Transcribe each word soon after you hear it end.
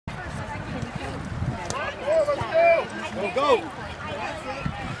go.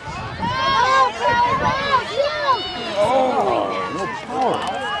 Oh, no power.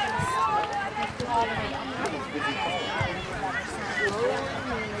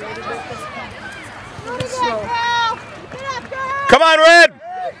 Come on, Red.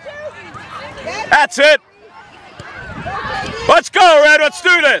 That's it. Let's go, Red. Let's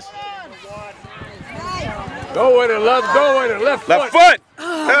do this. Go with it, left. Go with it, left foot. Left foot.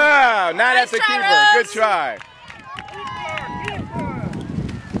 Oh, not at the keeper. Good try.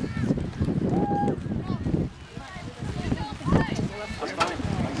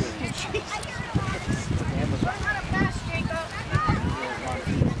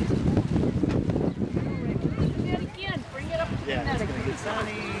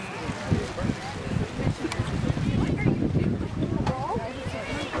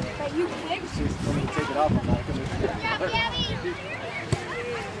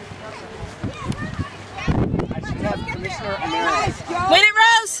 Win it,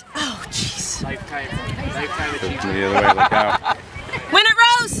 Rose! Oh, jeez. Lifetime achievement. The other way, look out. Win it,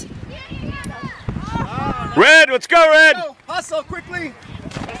 Rose! Red, let's go, Red! Go, hustle quickly!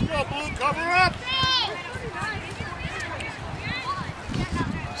 Let's go, Blue, cover up!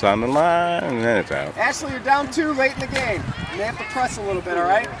 It's on the line, and then it's out. Ashley, you're down 2 late in the game. You may have to press a little bit, all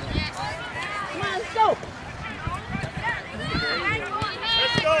right? Come on, let's go!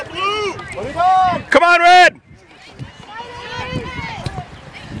 Let's go, Blue! Put it on! Come on, Red!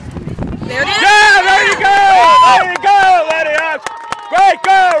 There it is! Yeah, there you go! There you go, Letty Hawks! Great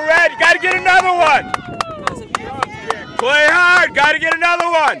go, Red! You gotta get another one! Play hard, gotta get another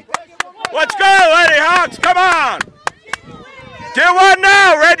one! Let's go, Letty Hawks, come on! Get one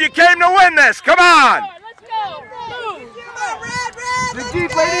now, Red, you came to win this, come on! Let's go! Come on, Red! Dig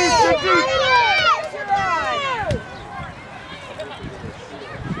deep, ladies, dig deep!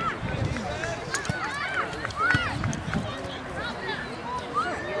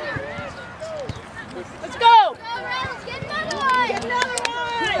 Let's go!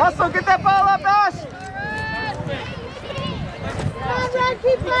 Hustle, get that ball up, Ash! Come on, Red,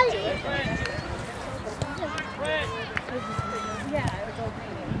 keep fighting!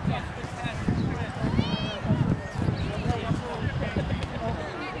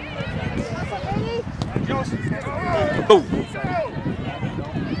 Oh.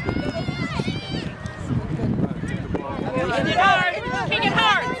 Kick it hard! Kick it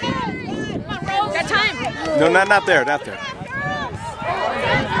hard! Come on, Rose! Got time! No, not there, not there.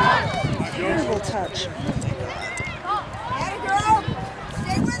 Beautiful touch.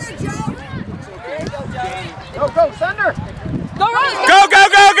 Go, Thunder! Go, Rose!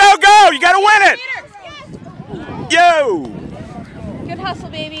 Go! You gotta win it! Yo! Good hustle,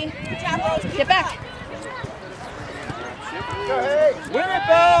 baby. Get back. Win it,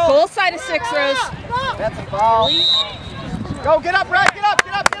 Bill! Full side of 6, Rose. That's a foul. Go, get up, Red, get up,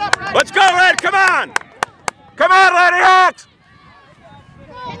 Red! Let's go, Red, come on! Come on, Letty Hawks!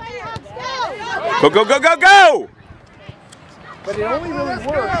 Go! But it only really works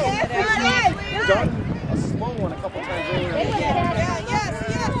if you've done a slow one a couple times earlier.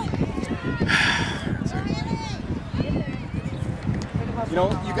 You know,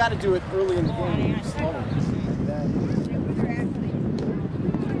 you got to do it early in the game. Slow.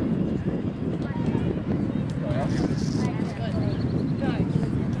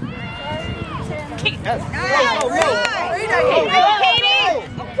 Yes.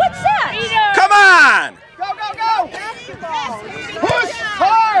 What's that? Come on! Go! Push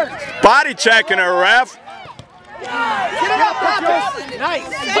hard! Body checking her, ref. Get it up, pop it! Nice!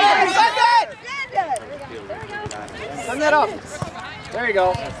 Send that up. There you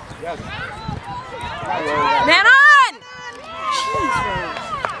go. Yes. Man on!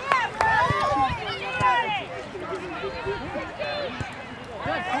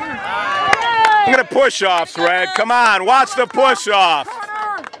 I'm gonna push offs, Red. Come on, watch the push off.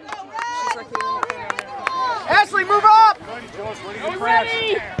 Ashley, move up!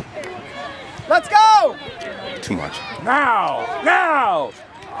 Ready? Let's go! Too much. Now!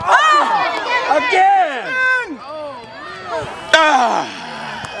 Again!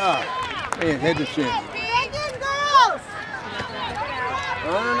 Man, head to chin.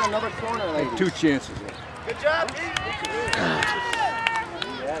 Earn another corner, ladies. 2 chances. Good job, Pete.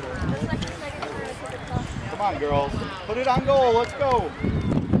 Come on, girls. Put it on goal. Let's go.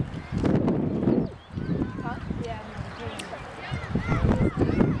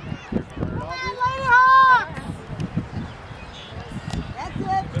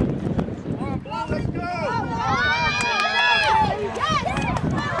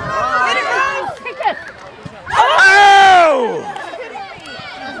 Oh!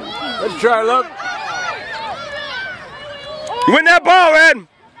 Let's try, look. You win that ball, Red.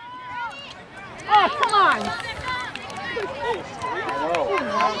 Oh, come on.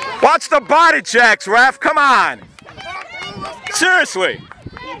 Watch the body checks, ref. Come on. Seriously.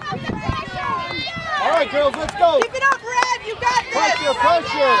 All right, girls, let's go. Keep it up, Red. You got this. Pressure,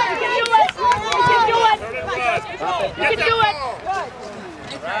 pressure. You can do it. You can do it. You can do it.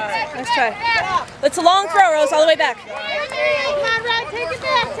 Let's try. It's a long throw, Rose, all the way back. Come on, Red. Take it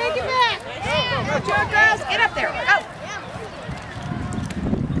back. Take it back. Go, girls. Get up there. Go.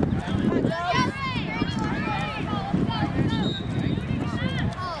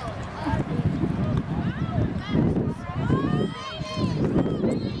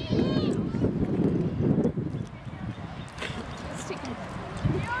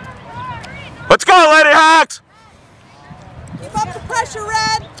 Let's go, Lady Hawks. Keep up the pressure,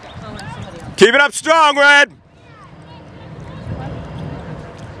 Red. Keep it up strong, Red.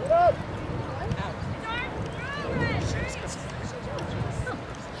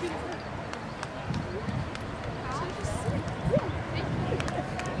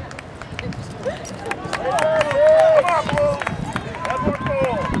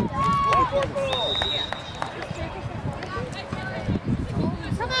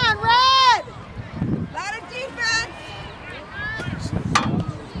 Come on, Red. Lot of defense.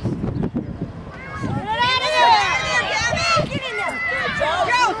 Get out of there. Get in there.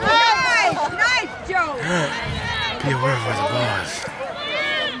 Joe, nice. Nice, Joe. Be aware of where the ball is.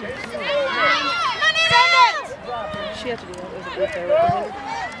 Send it. She had to do that. It was a birthday right behind her.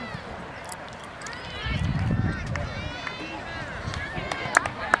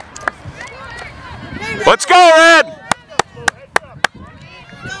 Let's go, Red.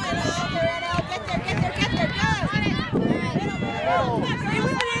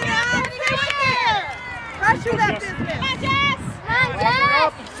 Pressure that business.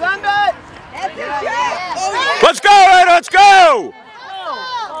 Send it. Let's go, Red. Let's go.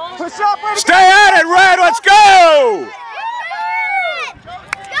 Push up, Red. Stay at it, Red. Let's go.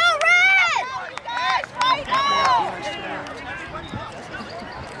 Go, Red!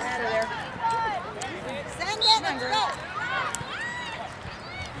 Send it, let's go.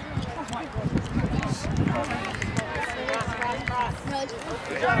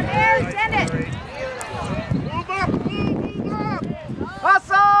 Send it.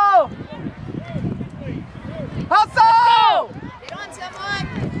 Hustle! Hustle! Get on, someone.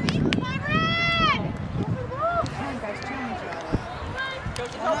 Come on, Red!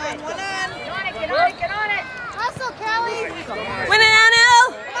 One on. Get on it. Hustle, Kelly. Win it, Anil!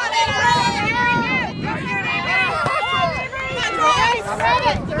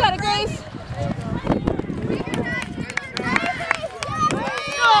 You got it, Grace.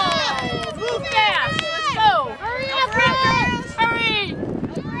 Move fast. Let's go. Hurry up, Red. Hurry.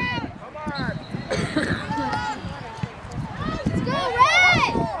 Let's go,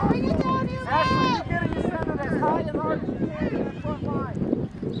 Red. Bring it down here, Ashley, Red. you get it, you send it as high and hard as you can in that front line.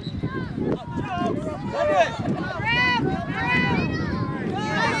 Send it.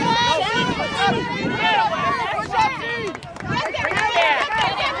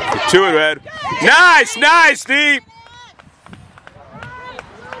 To it, Red. Nice, nice, deep.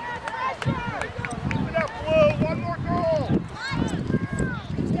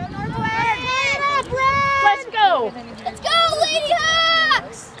 Let's go. Let's go, Lady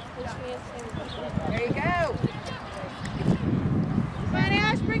Hawks! There you go. Come on,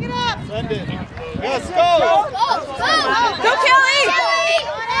 Ash, bring it up! Send it. Let's go. Go, Kelly!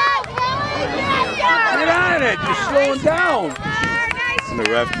 Get on it. You're slowing down. When the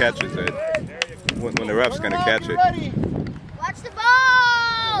ref catches it. When the ref's going to catch it. Ready. Watch the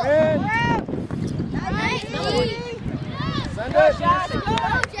ball! In. Nice. Send it. Go, Jess!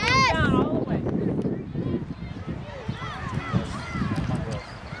 Down all the way.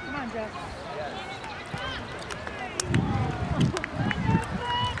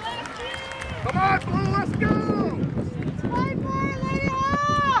 Come on, Blue, let's go. Play for it, Lady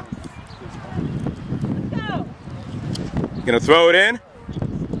Hawks! Go. Going to throw it in.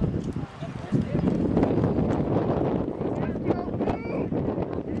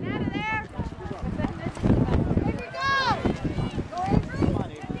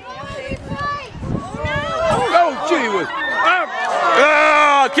 Oh, gee whiz.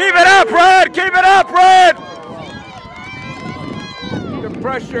 Oh, keep it up, Red. Keep it up, Red. Keep the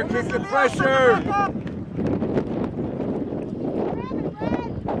pressure. Keep the pressure.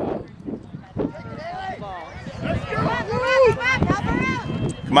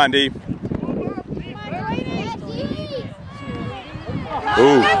 Come on, D.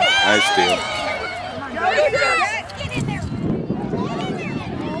 Ooh, nice steal. Get in there!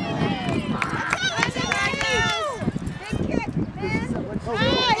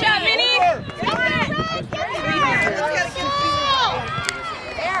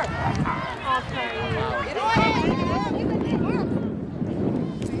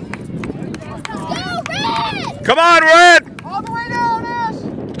 Come on, Red! All the way down, Ash!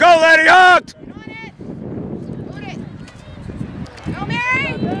 Go, Lady Hawks! Go,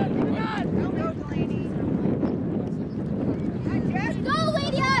 Mary! Go, Delaney. Go,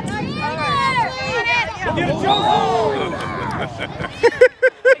 Lady Hawks! Get it, Joe!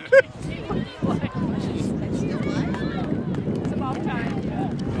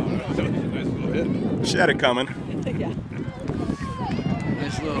 She had it coming.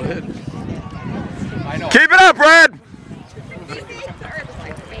 Nice little hit. I know. Keep it up, Red!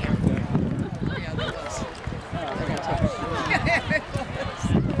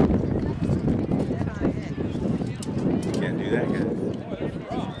 Can't do that, guys.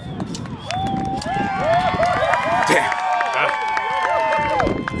 Damn.